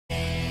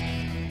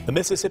The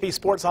Mississippi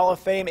Sports Hall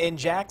of Fame in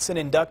Jackson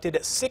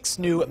inducted 6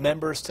 new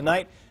members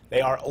tonight. They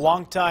are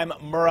longtime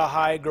Murrah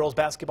High girls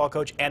basketball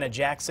coach Anna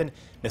Jackson,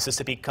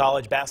 Mississippi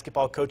College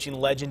basketball coaching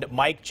legend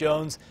Mike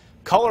Jones,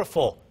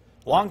 colorful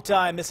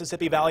longtime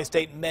Mississippi Valley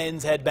State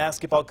men's head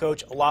basketball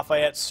coach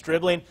Lafayette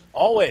Stribling,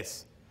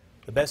 always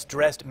the best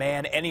dressed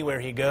man anywhere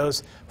he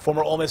goes,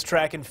 former Ole Miss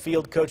track and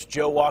field coach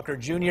Joe Walker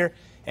Jr.,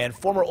 and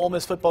former Ole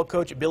Miss football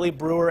coach Billy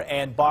Brewer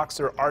and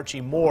boxer Archie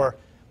Moore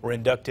were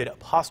inducted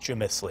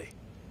posthumously.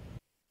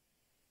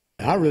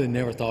 I really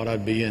never thought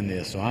I'd be in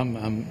this, so I'm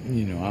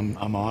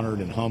honored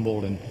and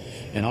humbled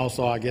and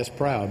also, I guess,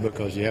 proud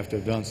because you have to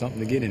have done something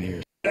to get in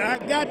here. I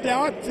got the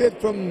outfit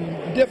from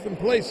different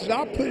places.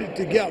 I put it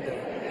together.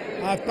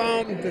 I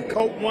found the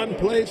coat one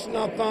place, and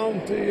I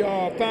found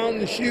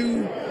the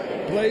shoe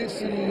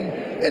place, and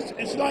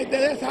it's like that.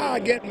 That's how I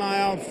get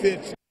my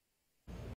outfits.